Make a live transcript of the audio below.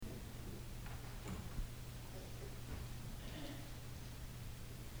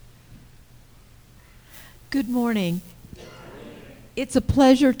Good morning. It's a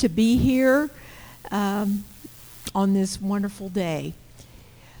pleasure to be here on this wonderful day.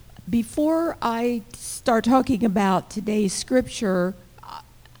 Before I start talking about today's scripture,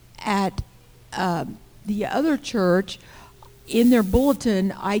 at the other church, in their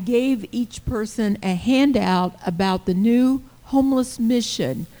bulletin, I gave each person a handout about the new homeless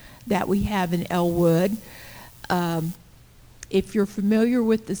mission that we have in Elwood. If you're familiar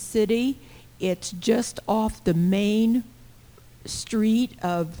with the city, it's just off the main street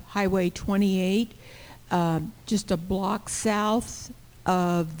of Highway 28, just a block south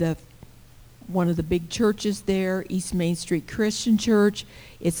of one of the big churches there, East Main Street Christian Church.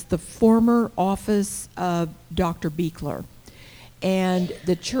 It's the former office of Dr. Beekler. And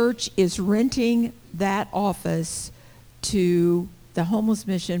the church is renting that office to the homeless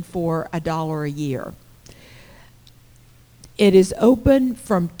mission for $1 a year. It is open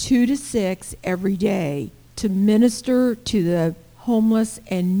from 2 to 6 every day to minister to the homeless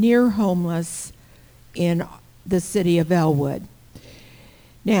and near homeless in the city of Elwood.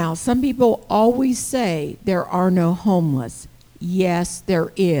 Now, some people always say there are no homeless. Yes,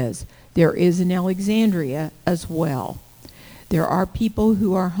 there is. There is in Alexandria as well. There are people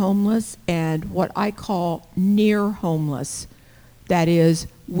who are homeless and what I call near homeless. That is,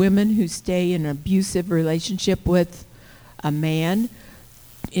 women who stay in an abusive relationship with a man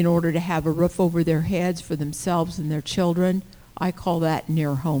in order to have a roof over their heads for themselves and their children. I call that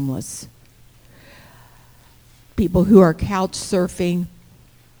near homeless. People who are couch surfing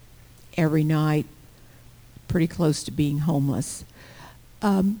every night, pretty close to being homeless.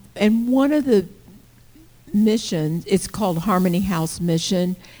 And one of the missions, it's called Harmony House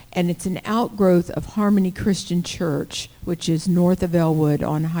Mission, and it's an outgrowth of Harmony Christian Church, which is north of Elwood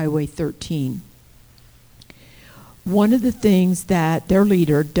on Highway 13. One of the things that their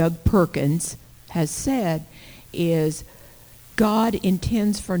leader, Doug Perkins, has said is God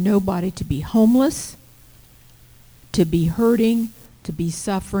intends for nobody to be homeless, to be hurting, to be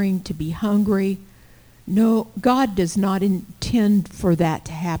suffering, to be hungry. No, God does not intend for that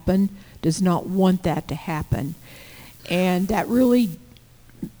to happen, does not want that to happen. And that really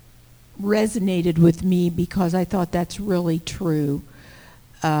resonated with me because I thought that's really true.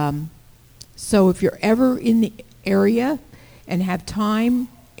 So if you're ever in the area and have time,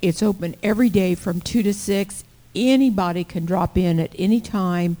 it's open every day from 2 to 6. Anybody can drop in at any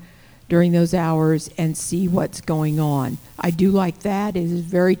time during those hours and see what's going on. I do like that. It is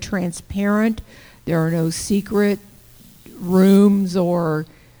very transparent. There are no secret rooms or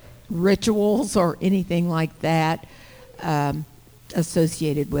rituals or anything like that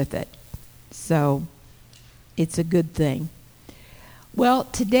associated with it. So it's a good thing. Well,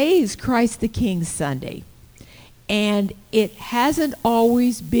 today is Christ the King Sunday. And it hasn't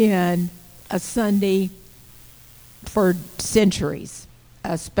always been a Sunday for centuries,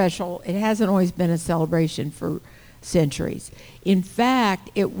 it hasn't always been a celebration for centuries. In fact,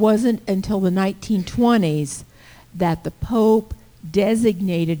 it wasn't until the 1920s that the Pope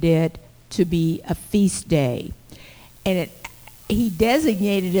designated it to be a feast day. And he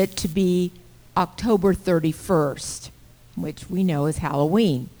designated it to be October 31st, which we know is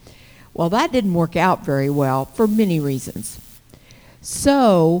Halloween. Well, that didn't work out very well for many reasons.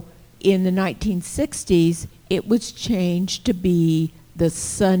 So, in the 1960s, it was changed to be the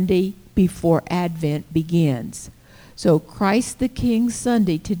Sunday before Advent begins. So, Christ the King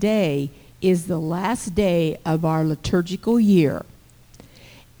Sunday today is the last day of our liturgical year.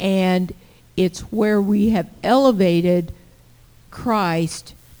 And it's where we have elevated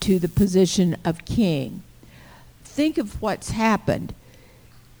Christ to the position of King. Think of what's happened.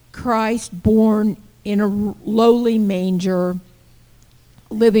 Christ born in a lowly manger,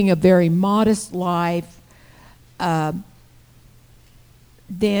 living a very modest life,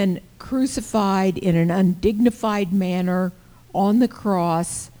 then crucified in an undignified manner on the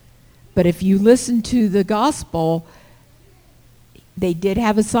cross. But if you listen to the gospel, they did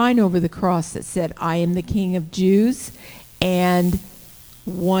have a sign over the cross that said, "I am the King of Jews." And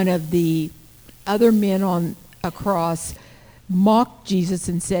one of the other men on a cross mocked Jesus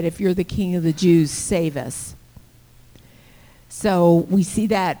and said, "If you're the King of the Jews, save us." So we see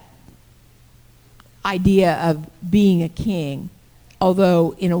that idea of being a king,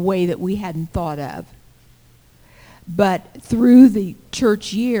 although in a way that we hadn't thought of. But through the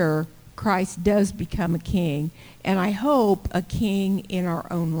church year, Christ does become a king, and I hope a king in our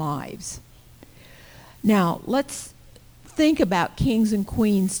own lives. Now, let's think about kings and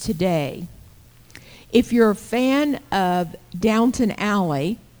queens today. If you're a fan of Downton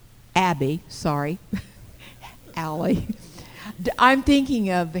Abbey, I'm thinking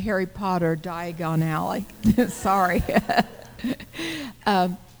of the Harry Potter Diagon Alley. Sorry.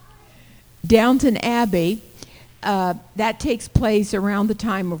 Downton Abbey, that takes place around the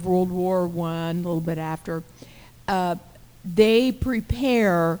time of World War I, a little bit after. They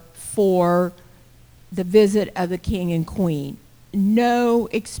prepare for the visit of the king and queen. No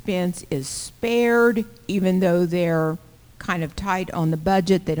expense is spared, even though they're kind of tight on the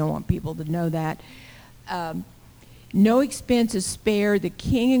budget. They don't want people to know that. No expense is spared. The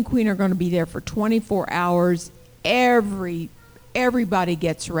king and queen are going to be there for 24 hours. Everybody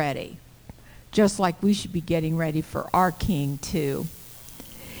gets ready, just like we should be getting ready for our king too.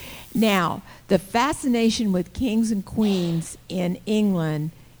 Now, the fascination with kings and queens in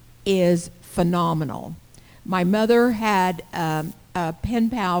England is phenomenal. My mother had a pen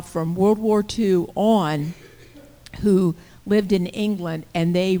pal from World War II on who lived in England,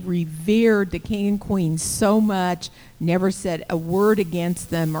 and they revered the king and queen so much, never said a word against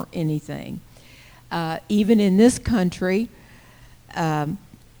them or anything. Even in this country,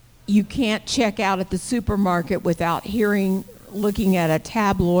 you can't check out at the supermarket without looking at a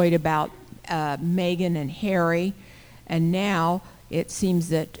tabloid about Meghan and Harry. And now it seems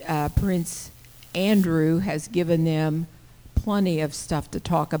that Prince Andrew has given them plenty of stuff to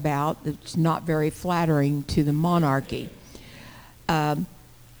talk about that's not very flattering to the monarchy.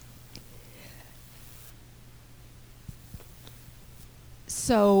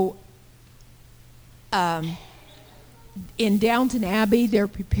 In Downton Abbey, they're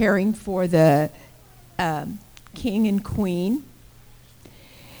preparing for the king and queen.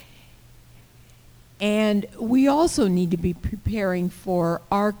 And we also need to be preparing for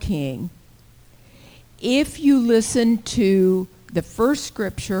our king. If you listen to the first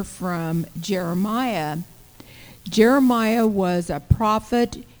scripture from Jeremiah, Jeremiah was a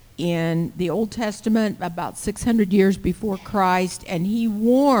prophet in the Old Testament about 600 years before Christ, and he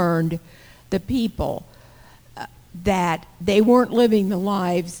warned the people that they weren't living the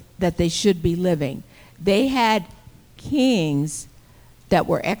lives that they should be living. They had kings that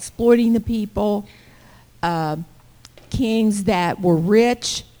were exploiting the people, kings that were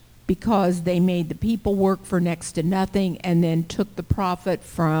rich because they made the people work for next to nothing and then took the profit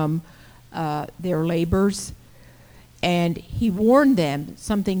from their labors. And he warned them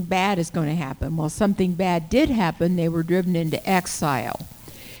something bad is going to happen. Well, something bad did happen. They were driven into exile.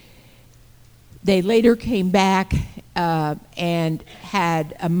 They later came back and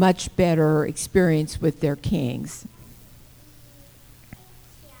had a much better experience with their kings.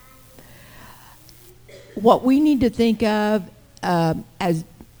 What we need to think of as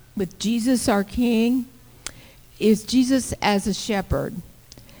with Jesus our King is Jesus as a shepherd.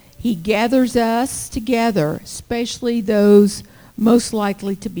 He gathers us together, especially those most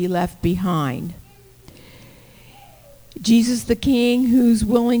likely to be left behind. Jesus the King who's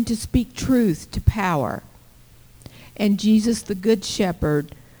willing to speak truth to power. And Jesus the Good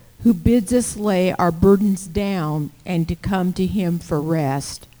Shepherd who bids us lay our burdens down and to come to him for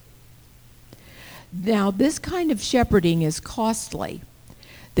rest. Now, this kind of shepherding is costly.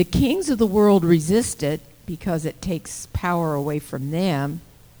 The kings of the world resist it because it takes power away from them.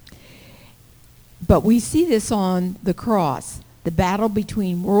 But we see this on the cross, the battle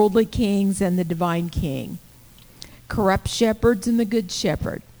between worldly kings and the divine king, corrupt shepherds and the good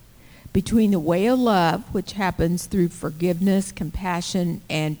shepherd, between the way of love, which happens through forgiveness, compassion,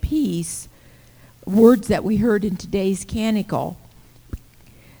 and peace, words that we heard in today's canticle,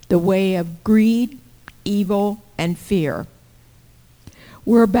 the way of greed, evil, and fear.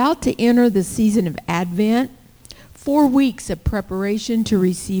 We're about to enter the season of Advent, 4 weeks of preparation to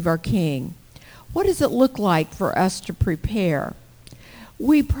receive our King. What does it look like for us to prepare?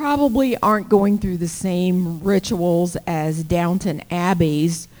 We probably aren't going through the same rituals as Downton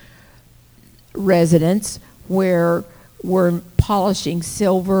Abbey's residents, where we're polishing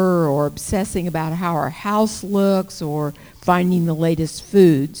silver or obsessing about how our house looks or finding the latest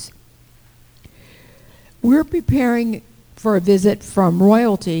foods. We're preparing for a visit from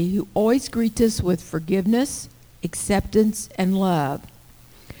royalty who always greets us with forgiveness, acceptance, and love.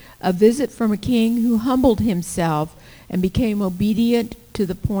 A visit from a king who humbled himself and became obedient to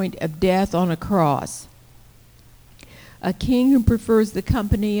the point of death on a cross. A king who prefers the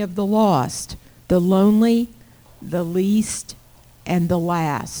company of the lost, the lonely, the least, and the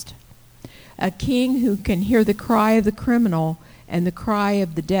last. A king who can hear the cry of the criminal and the cry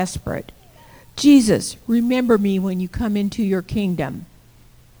of the desperate. Jesus, remember me when you come into your kingdom.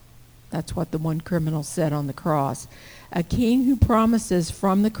 That's what the one criminal said on the cross. A king who promises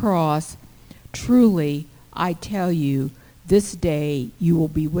from the cross, truly, I tell you, this day you will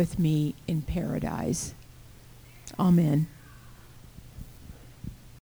be with me in paradise. Amen.